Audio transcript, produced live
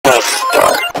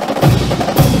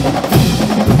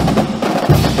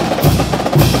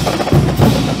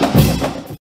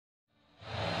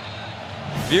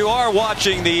are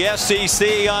watching the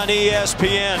SEC on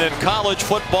ESPN and college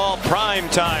football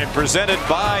primetime presented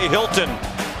by Hilton.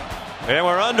 And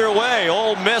we're underway.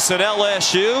 Ole Miss and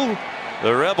LSU.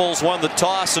 The Rebels won the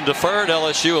toss and deferred.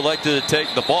 LSU elected to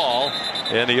take the ball.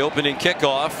 And the opening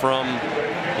kickoff from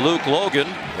Luke Logan.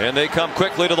 And they come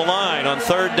quickly to the line on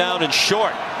 3rd down and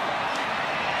short.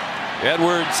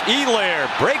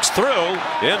 Edwards-Helaire breaks through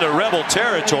into Rebel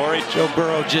territory. Joe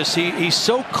Burrow he's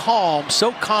so calm,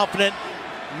 so confident,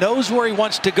 knows where he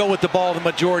wants to go with the ball the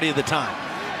majority of the time.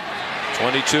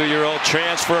 22-year-old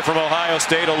transfer from Ohio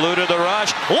State eluded the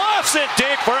rush, lofts it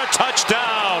deep for a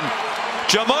touchdown.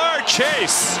 Jamar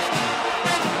Chase.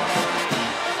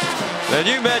 And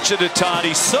you mentioned it, Todd.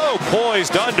 He's so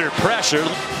poised under pressure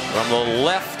from the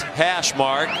left hash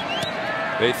mark.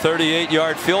 A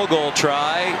 38-yard field goal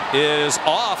try is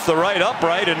off the right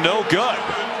upright and no good.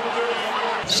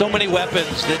 So many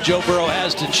weapons that Joe Burrow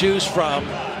has to choose from.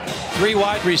 3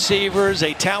 wide receivers,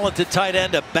 a talented tight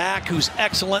end, a back who's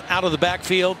excellent out of the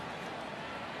backfield.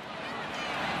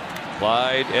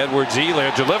 Clyde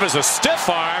Edwards-Helaire delivers a stiff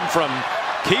arm from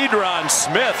Kedron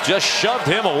Smith, just shoved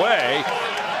him away.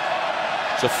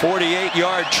 It's a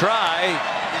 48-yard try.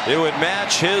 It would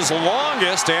match his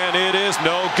longest, and it is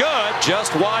no good,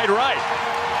 just wide right.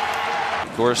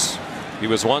 Of course, he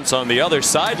was once on the other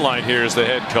sideline here as the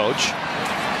head coach.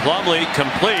 Plumlee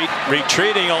complete,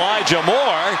 retreating Elijah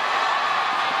Moore.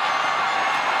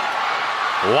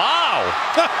 Wow!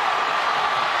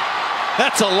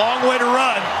 That's a long way to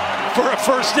run for a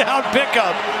first down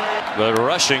pickup. But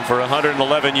rushing for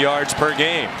 111 yards per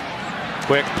game.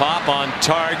 Quick pop on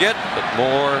target, but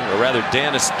Moore, or rather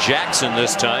Dennis Jackson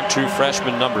this time, true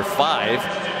freshman number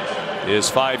 5, is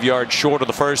 5 yards short of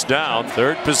the first down.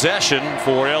 3rd possession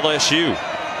for LSU.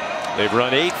 They've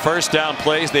run 8 first down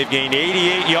plays. They've gained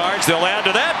 88 yards. They'll add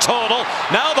to that total.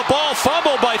 Now the ball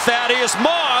fumbled by Thaddeus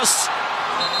Moss.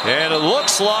 And it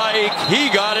looks like he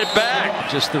got it back.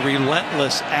 Just the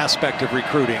relentless aspect of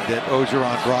recruiting that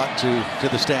Orgeron brought to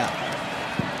the staff.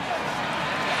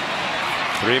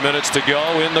 3 minutes to go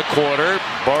in the quarter.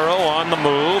 Burrow on the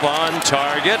move, on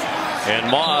target, and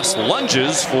Moss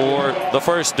lunges for the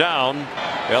first down.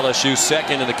 LSU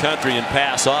 2nd in the country in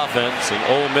pass offense, and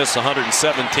Ole Miss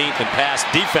 117th in pass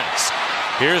defense.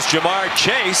 Here's Jamar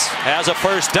Chase, has a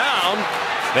first down.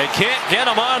 They can't get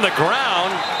him on the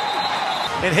ground.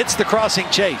 And hits the crossing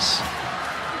Chase.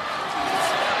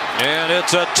 And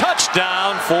it's a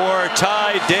touchdown for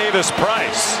Ty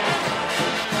Davis-Price.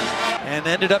 And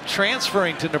ended up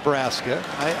transferring to Nebraska.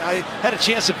 I had a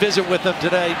chance to visit with them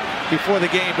today before the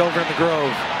game over in the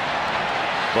Grove.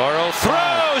 Burrow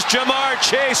throws, Jamar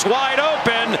Chase wide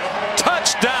open,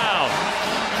 touchdown.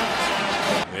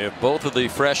 We have both of the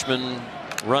freshman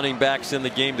running backs in the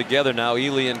game together now,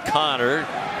 Ely and Connor.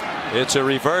 It's a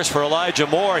reverse for Elijah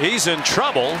Moore. He's in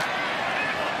trouble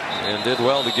and did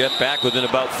well to get back within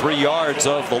about 3 yards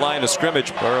of the line of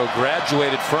scrimmage. Burrow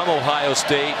graduated from Ohio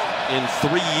State in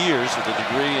 3 years with a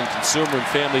degree in consumer and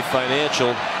family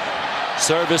financial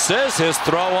services. His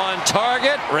throw on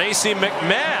target, Racey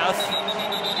McMath.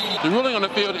 The ruling on the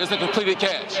field is a completed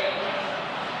catch.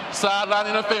 Sideline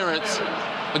interference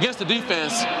against the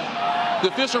defense. The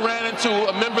official ran into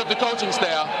a member of the coaching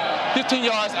staff. 15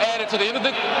 yards added to the end of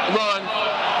the run.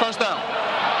 First down.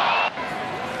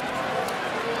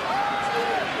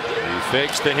 He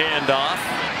fakes the handoff.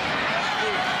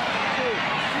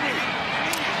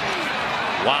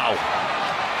 Wow.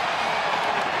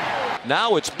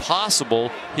 Now it's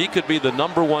possible he could be the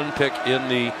 #1 pick in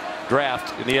the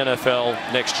draft in the NFL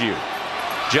next year.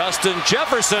 Justin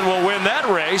Jefferson will win that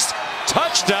race.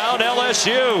 Touchdown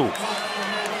LSU.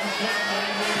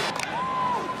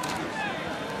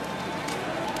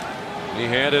 He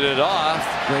handed it off.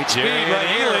 Great speed right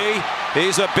here.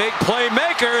 He's a big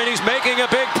playmaker, and he's making a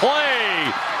big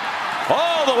play.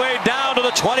 All the way down to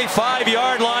the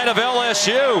 25-yard line of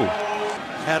LSU.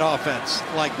 Had offense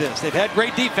like this. They've had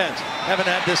great defense. Haven't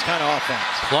had this kind of offense.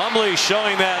 Plumlee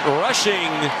showing that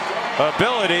rushing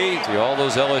ability. See all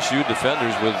those LSU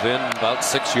defenders within about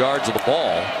 6 yards of the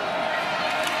ball.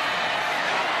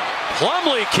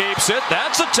 Plumlee keeps it.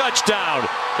 That's a touchdown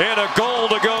in a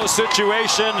goal-to-go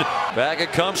situation. Back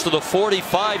it comes to the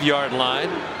 45-yard line.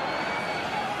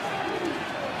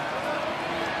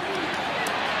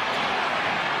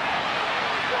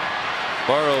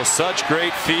 Burrow, such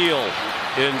great feel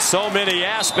in so many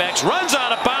aspects. Runs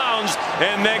out of bounds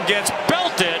and then gets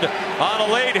belted on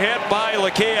a late hit by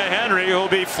Lakia Henry, who will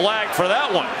be flagged for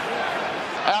that one.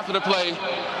 After the play,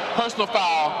 personal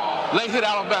foul, late hit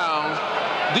out of bounds.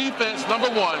 Defense number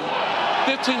 1,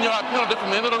 15-yard penalty from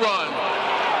the end of the run.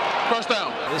 First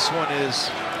down. This one is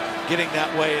getting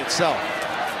that way itself.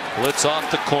 Blitz off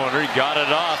the corner. He got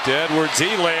it off to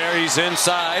Edwards-Helaire. He's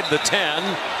inside the 10.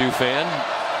 Dufan.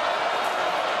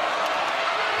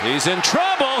 He's in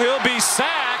trouble. He'll be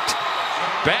sacked.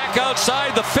 Back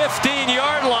outside the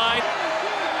 15-yard line.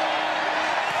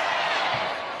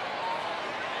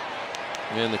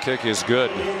 And the kick is good.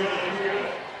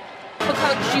 Well,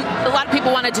 Coach, a lot of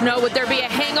people wanted to know, would there be a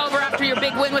hangover after your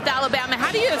big win with Alabama?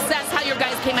 How do you assess how your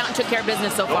guys came out and took care of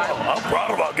business so far? Well, I'm proud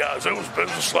of our guys. It was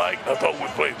businesslike. I thought we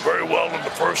played very well in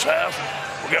the first half.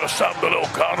 We got to stop the little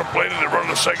contemplating and run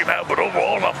the second half, but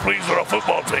overall, I'm pleased with our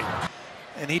football team.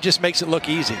 And he just makes it look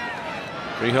easy.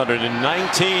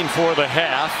 319 for the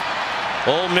half.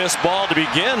 Ole Miss ball to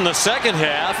begin the second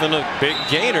half, and a big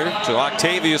gainer to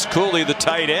Octavius Cooley, the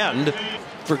tight end,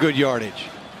 for good yardage.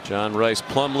 John Rice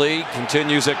Plumlee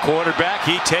continues at quarterback.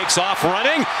 He takes off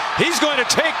running. He's going to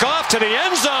take off to the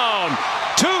end zone.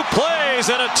 2 plays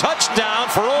and a touchdown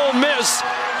for Ole Miss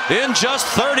in just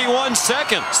 31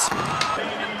 seconds.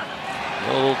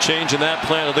 A little change in that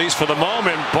plan, at least for the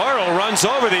moment. Burrow runs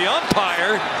over the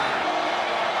umpire.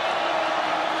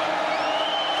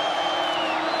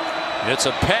 It's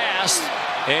a pass,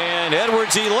 and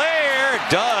Edwards-Helaire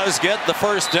does get the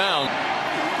first down.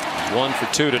 1 for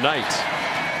 2 tonight.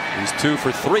 He's 2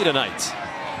 for 3 tonight.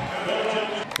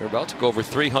 They're about to go over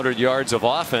 300 yards of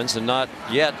offense, and not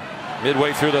yet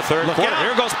midway through the third quarter.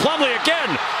 Here goes Plumlee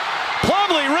again.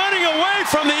 Plumlee running away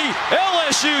from the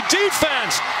LSU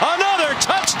defense. Another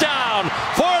touchdown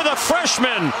for the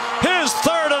freshman. His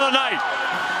 3rd of the night.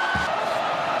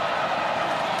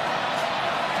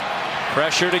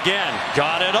 Pressured again.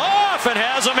 Got it off and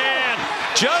has a man.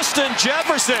 Justin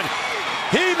Jefferson.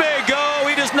 He may go.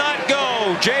 He does not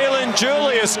go. Jalen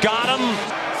Julius got him.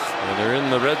 And they're in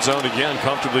the red zone again,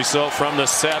 comfortably so from the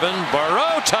 7.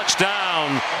 Burrow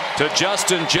touchdown to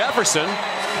Justin Jefferson.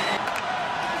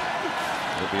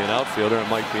 He'll be an outfielder at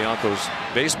Mike Bianco's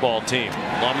baseball team.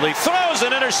 Plumlee throws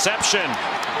an interception.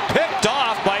 Picked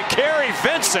off by Kerry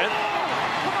Vincent,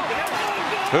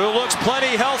 who looks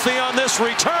plenty healthy on this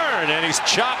return, and he's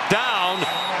chopped down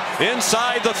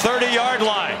inside the 30-yard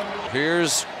line.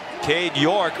 Here's Cade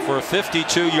York for a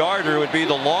 52-yarder, would be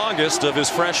the longest of his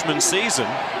freshman season.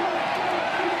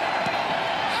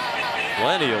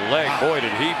 Plenty of leg. Boy,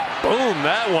 did he boom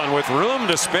that one with room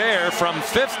to spare from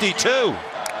 52.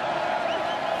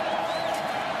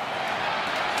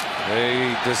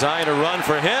 They designed a run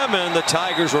for him, and the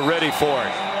Tigers were ready for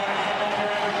it.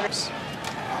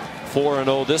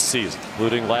 4-0 this season,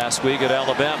 including last week at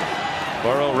Alabama.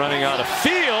 Burrow running out of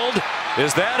field.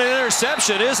 Is that an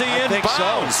interception? Is he in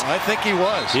bounds? So. I think he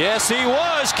was. Yes, he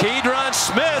was. Kedron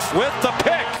Smith with the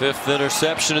pick. 5th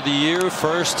interception of the year.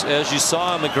 First, as you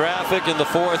saw in the graphic, in the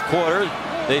 4th quarter.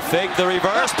 They fake the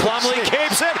reverse. Plumlee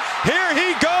keeps it. Here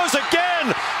he goes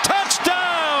again.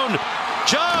 Touchdown!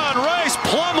 John Rice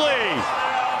Plumlee.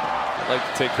 I'd like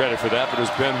to take credit for that, but it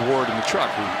was Ben Ward in the truck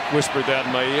who whispered that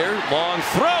in my ear. Long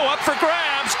throw up for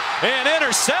grabs and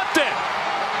intercepted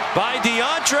by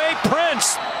DeAndre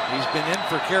Prince. He's been in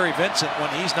for Kerry Vincent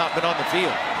when he's not been on the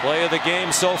field. Play of the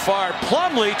game so far.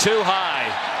 Plumlee too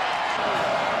high.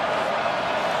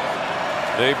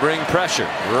 They bring pressure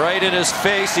right in his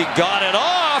face. He got it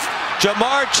off.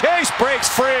 Jamar Chase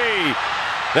breaks free.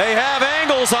 They have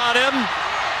angles on him.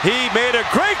 He made a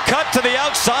great cut to the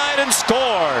outside and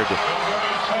scored.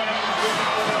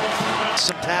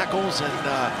 Some tackles, and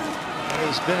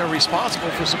has been responsible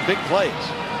for some big plays.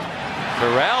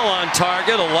 Corral on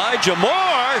target. Elijah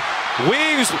Moore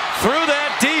weaves through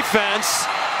that defense,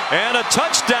 and a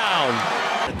touchdown.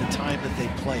 At the time that they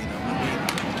played them, I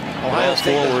mean, Ohio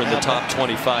State were in the top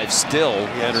 25 still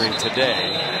entering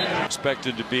today.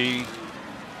 Expected to be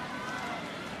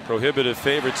prohibitive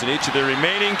favorites in each of their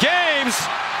remaining games.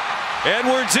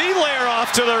 Edwards-Helaire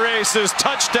off to the races.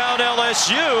 Touchdown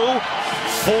LSU.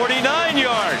 49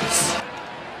 yards.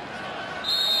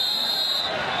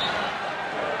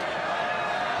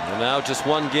 And now just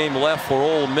one game left for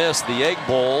Ole Miss. The Egg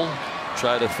Bowl.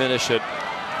 Try to finish at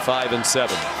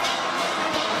 5-7.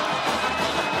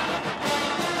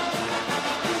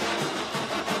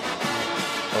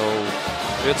 Oh,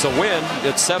 it's a win.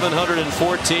 It's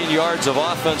 714 yards of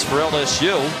offense for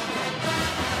LSU.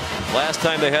 Last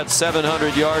time they had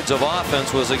 700 yards of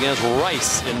offense was against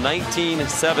Rice in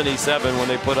 1977 when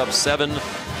they put up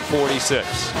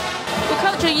 746.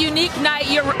 Well, Coach, a unique night.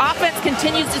 Your offense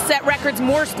continues to set records,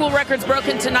 more school records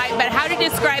broken tonight. But how do you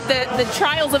describe the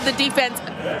trials of the defense,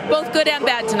 both good and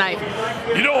bad tonight?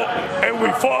 You know, and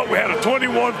we fought. We had a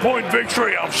 21-point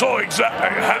victory. I'm so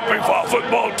happy for our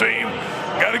football team.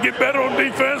 Got to get better on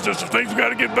defense. There's some things we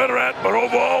got to get better at. But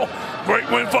overall, great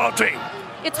win for our team.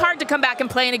 it's hard to come back and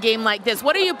play in a game like this.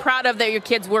 What are you proud of that your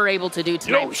kids were able to do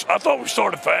tonight? You know, I thought we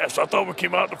started fast. I thought we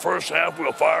came out in the first half. We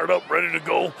were fired up, ready to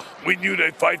go. We knew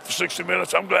they'd fight for 60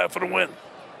 minutes. I'm glad for the win.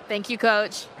 Thank you,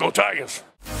 Coach. Go Tigers.